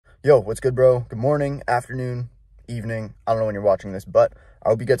Yo, what's good, bro? Good morning, afternoon, evening. I don't know when you're watching this, but I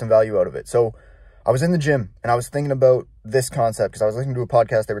hope you get some value out of it. So I was in the gym and I was thinking about this concept because I was listening to a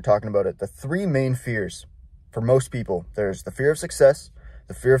podcast. They were talking about it. The three main fears for most people. There's the fear of success,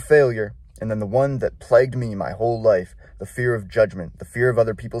 the fear of failure, and then the one that plagued me my whole life, the fear of judgment, the fear of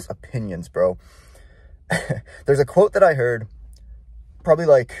other people's opinions, bro. There's a quote that I heard probably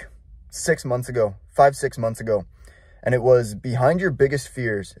like 6 months ago, 5-6 months ago. And it was, behind your biggest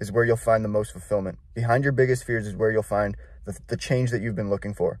fears is where you'll find the most fulfillment. Behind your biggest fears is where you'll find the change that you've been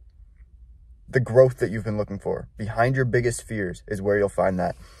looking for. The growth that you've been looking for. Behind your biggest fears is where you'll find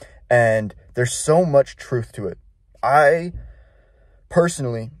that. And there's so much truth to it. I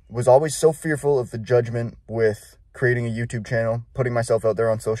personally was always so fearful of the judgment with creating a YouTube channel, putting myself out there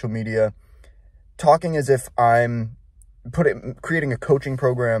on social media, talking as if I'm creating a coaching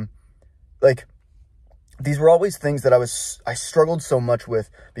program. Like, these were always things that I struggled so much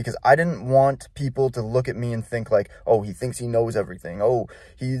with because I didn't want people to look at me and think like, oh, he thinks he knows everything. Oh,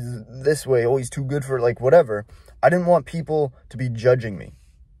 he's this way. Oh, he's too good for like whatever. I didn't want people to be judging me.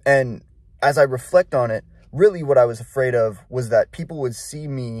 And as I reflect on it, really what I was afraid of was that people would see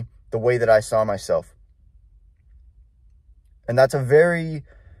me the way that I saw myself. And that's a very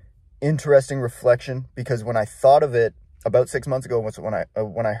interesting reflection because when I thought of it, about 6 months ago was when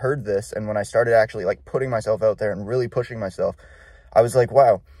I heard this, and when I started actually like putting myself out there and really pushing myself, I was like,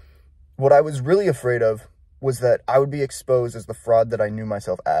 wow, what I was really afraid of was that I would be exposed as the fraud that I knew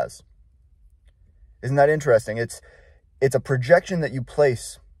myself as. Isn't that interesting? It's a projection that you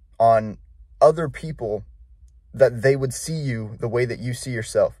place on other people that they would see you the way that you see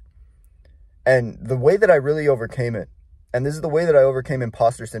yourself. And the way that I really overcame it, and this is the way that I overcame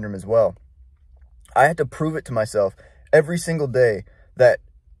imposter syndrome as well, I had to prove it to myself every single day that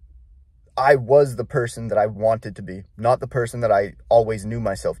I was the person that I wanted to be, not the person that I always knew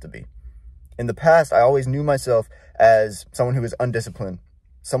myself to be. In the past, I always knew myself as someone who was undisciplined,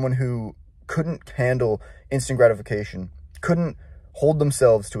 someone who couldn't handle instant gratification, couldn't hold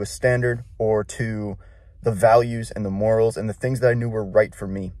themselves to a standard or to the values and the morals and the things that I knew were right for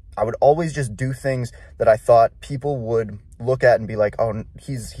me. I would always just do things that I thought people would look at and be like, oh,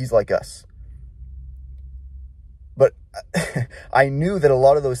 he's like us. But I knew that a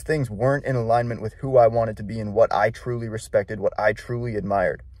lot of those things weren't in alignment with who I wanted to be and what I truly respected, what I truly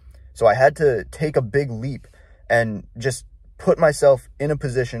admired. So I had to take a big leap and just put myself in a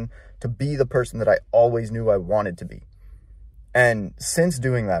position to be the person that I always knew I wanted to be. And since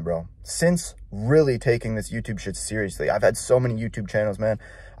doing that, bro, since really taking this YouTube shit seriously, I've had so many YouTube channels, man.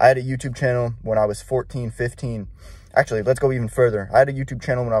 I had a YouTube channel when I was 14, 15. Actually, let's go even further. I had a YouTube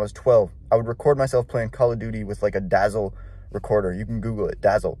channel when I was 12. I would record myself playing Call of Duty with like a Dazzle recorder. You can Google it,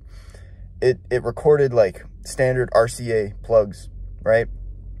 Dazzle. It recorded like standard RCA plugs, right?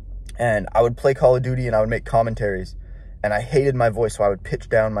 And I would play Call of Duty and I would make commentaries. And I hated my voice, so I would pitch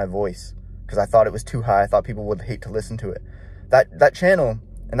down my voice because I thought it was too high. I thought people would hate to listen to it. That channel,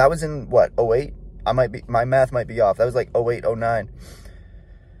 and that was in what, 08? My math might be off. That was like 08, 09.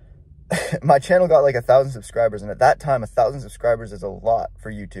 My channel got like 1,000 subscribers, and at that time 1,000 subscribers is a lot for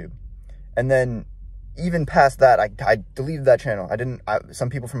YouTube. And then even past that, I deleted that channel. Some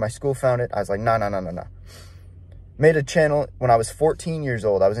people from my school found it. I was like, no. Made a channel when I was 14 years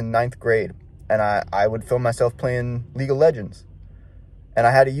old. I was in 9th grade, and I would film myself playing League of Legends. And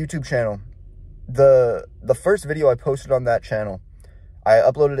I had a YouTube channel. The first video I posted on that channel, I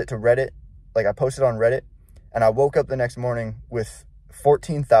uploaded it to Reddit. Like, I posted on Reddit, and I woke up the next morning with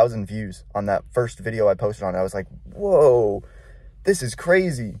 14,000 views on that first video I posted on. I was like, whoa, this is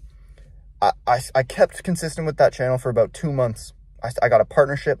crazy. I kept consistent with that channel for about 2 months. I got a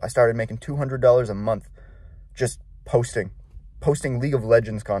partnership. I started making $200 a month just posting League of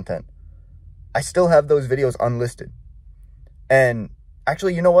Legends content. I still have those videos unlisted. And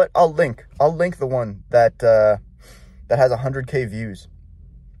actually, you know what? I'll link the one that has 100K views.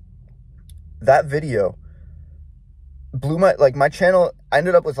 That video blew my channel. I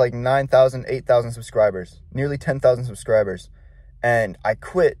ended up with like 9,000, 8,000 subscribers, nearly 10,000 subscribers. And I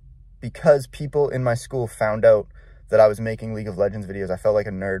quit because people in my school found out that I was making League of Legends videos. I felt like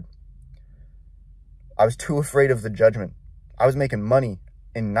a nerd. I was too afraid of the judgment. I was making money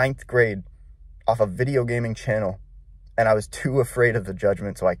in 9th grade off a video gaming channel, and I was too afraid of the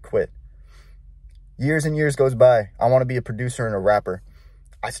judgment, so I quit. Years and years goes by. I want to be a producer and a rapper.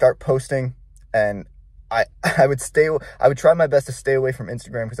 I start posting, and I would try my best to stay away from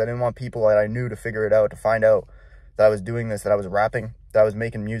Instagram because I didn't want people that I knew to figure it out, to find out that I was doing this, that I was rapping, that I was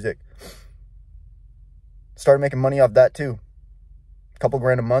making music. Started making money off that too. A couple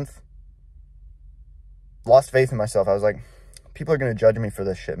grand a month. Lost faith in myself. I was like, people are going to judge me for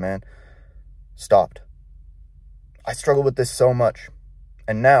this shit, man. Stopped. I struggled with this so much.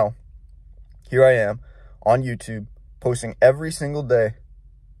 And now, here I am on YouTube, posting every single day.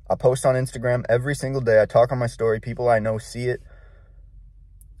 I post on Instagram every single day. I talk on my story. People I know see it.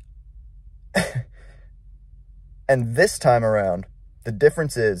 And this time around, the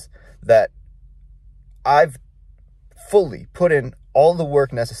difference is that I've fully put in all the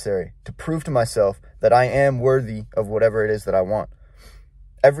work necessary to prove to myself that I am worthy of whatever it is that I want.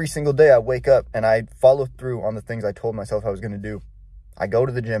 Every single day I wake up and I follow through on the things I told myself I was going to do. I go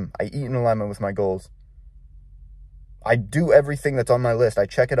to the gym. I eat in alignment with my goals. I do everything that's on my list. I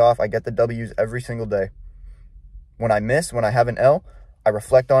check it off. I get the W's every single day. When I miss, when I have an L, I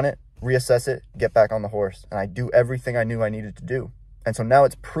reflect on it, reassess it, get back on the horse. And I do everything I knew I needed to do. And so now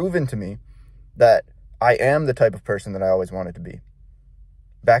it's proven to me that I am the type of person that I always wanted to be.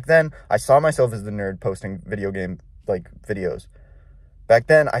 Back then, I saw myself as the nerd posting video game videos. Back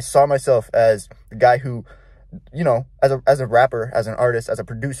then, I saw myself as the guy who, you know, as a rapper, as an artist, as a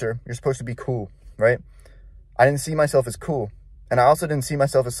producer, you're supposed to be cool, right? I didn't see myself as cool. And I also didn't see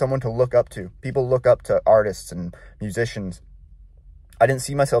myself as someone to look up to. People look up to artists and musicians. I didn't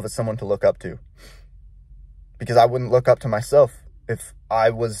see myself as someone to look up to, because I wouldn't look up to myself if I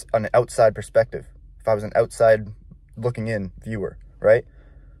was an outside perspective, if I was an outside looking in viewer, right?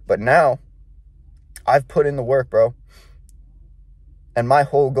 But now, I've put in the work, bro. And my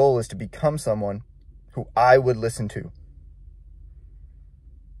whole goal is to become someone who I would listen to.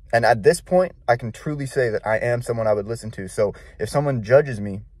 And at this point, I can truly say that I am someone I would listen to. So if someone judges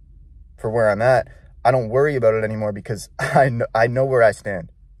me for where I'm at, I don't worry about it anymore, because I know where I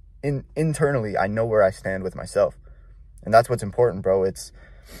stand. Internally, I know where I stand with myself. And that's what's important, bro. It's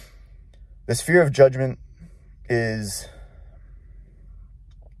this fear of judgment is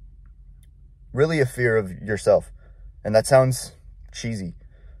really a fear of yourself. And that sounds cheesy,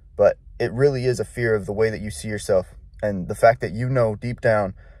 but it really is a fear of the way that you see yourself, and the fact that you know deep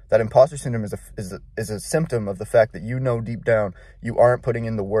down that imposter syndrome is a symptom of the fact that you know deep down you aren't putting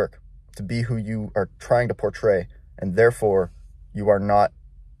in the work to be who you are trying to portray, and therefore you are not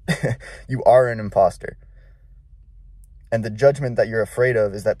you are an imposter. And the judgment that you're afraid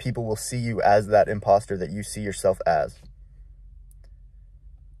of is that people will see you as that imposter that you see yourself as.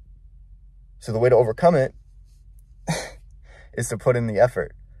 So the way to overcome it is to put in the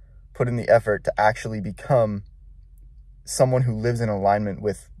effort. Put in the effort to actually become someone who lives in alignment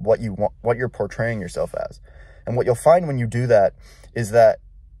with what you want, what you're portraying yourself as. And what you'll find when you do that is that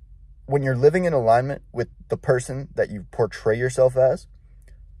when you're living in alignment with the person that you portray yourself as,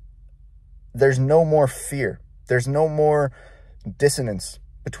 there's no more fear. There's no more dissonance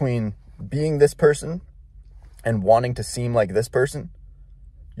between being this person and wanting to seem like this person.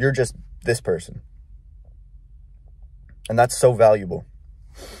 You're just this person. And that's so valuable.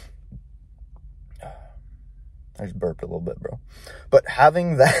 I just burped a little bit, bro. But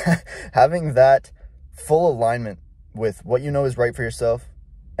having that full alignment with what you know is right for yourself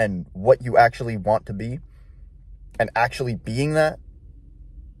and what you actually want to be, and actually being that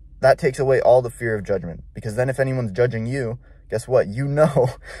takes away all the fear of judgment. Because then if anyone's judging you, guess what? You know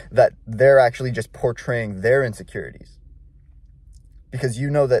that they're actually just portraying their insecurities. Because you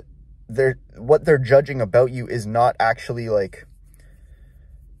know that what they're judging about you is not actually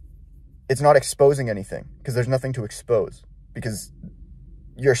it's not exposing anything, because there's nothing to expose, because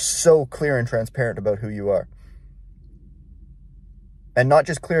you're so clear and transparent about who you are. And not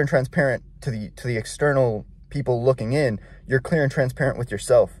just clear and transparent to the external people looking in, you're clear and transparent with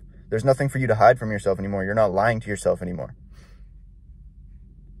yourself. There's nothing for you to hide from yourself anymore. You're not lying to yourself anymore.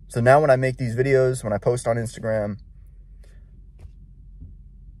 So now when I make these videos, when I post on Instagram,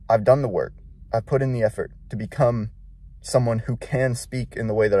 I've done the work. I've put in the effort to become someone who can speak in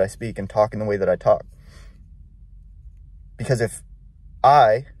the way that I speak and talk in the way that I talk. Because if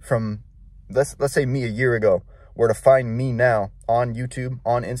I, from, let's say me a year ago, were to find me now on YouTube,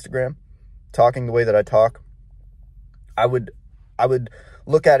 on Instagram, talking the way that I talk, I would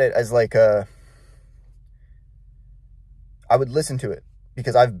look at it as I would listen to it,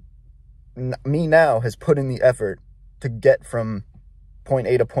 because me now has put in the effort to get from point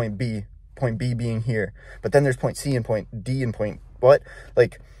A to point B being here. But then there's point C and point D and point what?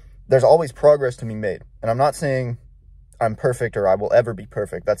 There's always progress to be made. And I'm not saying I'm perfect or I will ever be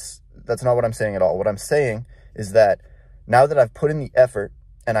perfect. That's not what I'm saying at all. What I'm saying is that now that I've put in the effort,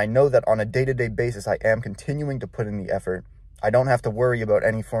 and I know that on a day-to-day basis I am continuing to put in the effort, I don't have to worry about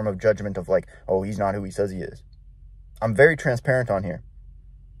any form of judgment of oh, he's not who he says he is. I'm very transparent on here.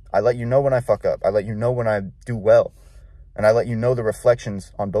 I let you know when I fuck up. I let you know when I do well. And I let you know the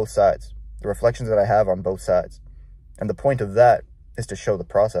reflections on both sides. The reflections that I have on both sides. And the point of that is to show the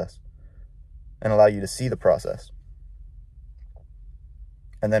process and allow you to see the process.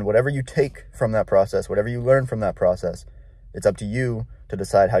 And then whatever you take from that process, whatever you learn from that process, it's up to you to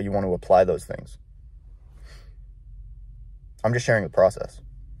decide how you want to apply those things. I'm just sharing the process.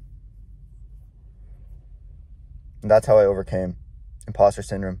 And that's how I overcame imposter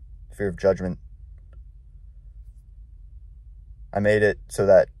syndrome, fear of judgment. I made it so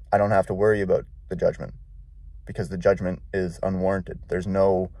that I don't have to worry about the judgment, because the judgment is unwarranted. There's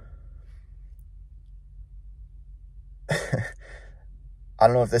no... I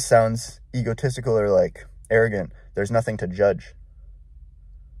don't know if this sounds egotistical or like arrogant. There's nothing to judge.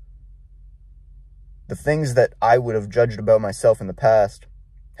 The things that I would have judged about myself in the past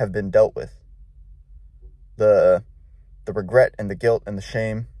have been dealt with. The regret and the guilt and the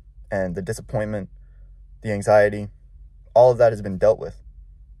shame and the disappointment, the anxiety, all of that has been dealt with.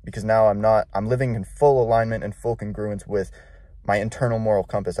 Because now I'm living in full alignment and full congruence with my internal moral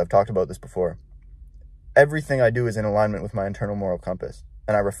compass. I've talked about this before. Everything I do is in alignment with my internal moral compass.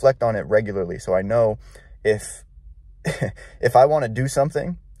 And I reflect on it regularly, so I know if I want to do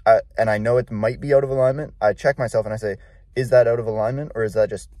something and I know it might be out of alignment, I check myself and I say, is that out of alignment, or is that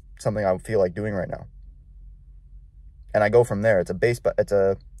just something I feel like doing right now? And I go from there. It's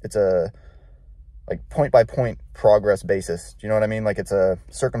a like point by point progress basis. Do you know what I mean? Like, it's a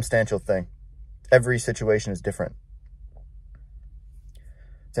circumstantial thing. Every situation is different.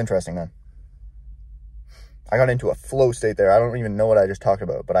 It's interesting, man. I got into a flow state there. I don't even know what I just talked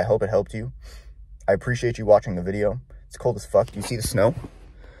about, but I hope it helped you. I appreciate you watching the video. It's cold as fuck. Do you see the snow?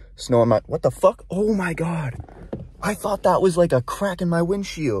 Snow on my... What the fuck? Oh my God. I thought that was like a crack in my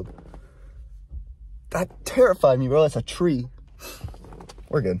windshield. That terrified me, bro. That's a tree.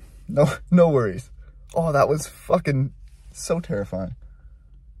 We're good. No worries. Oh, that was fucking so terrifying.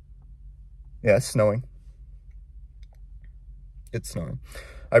 Yeah, it's snowing. It's snowing.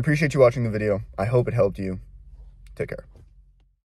 I appreciate you watching the video. I hope it helped you. Take care.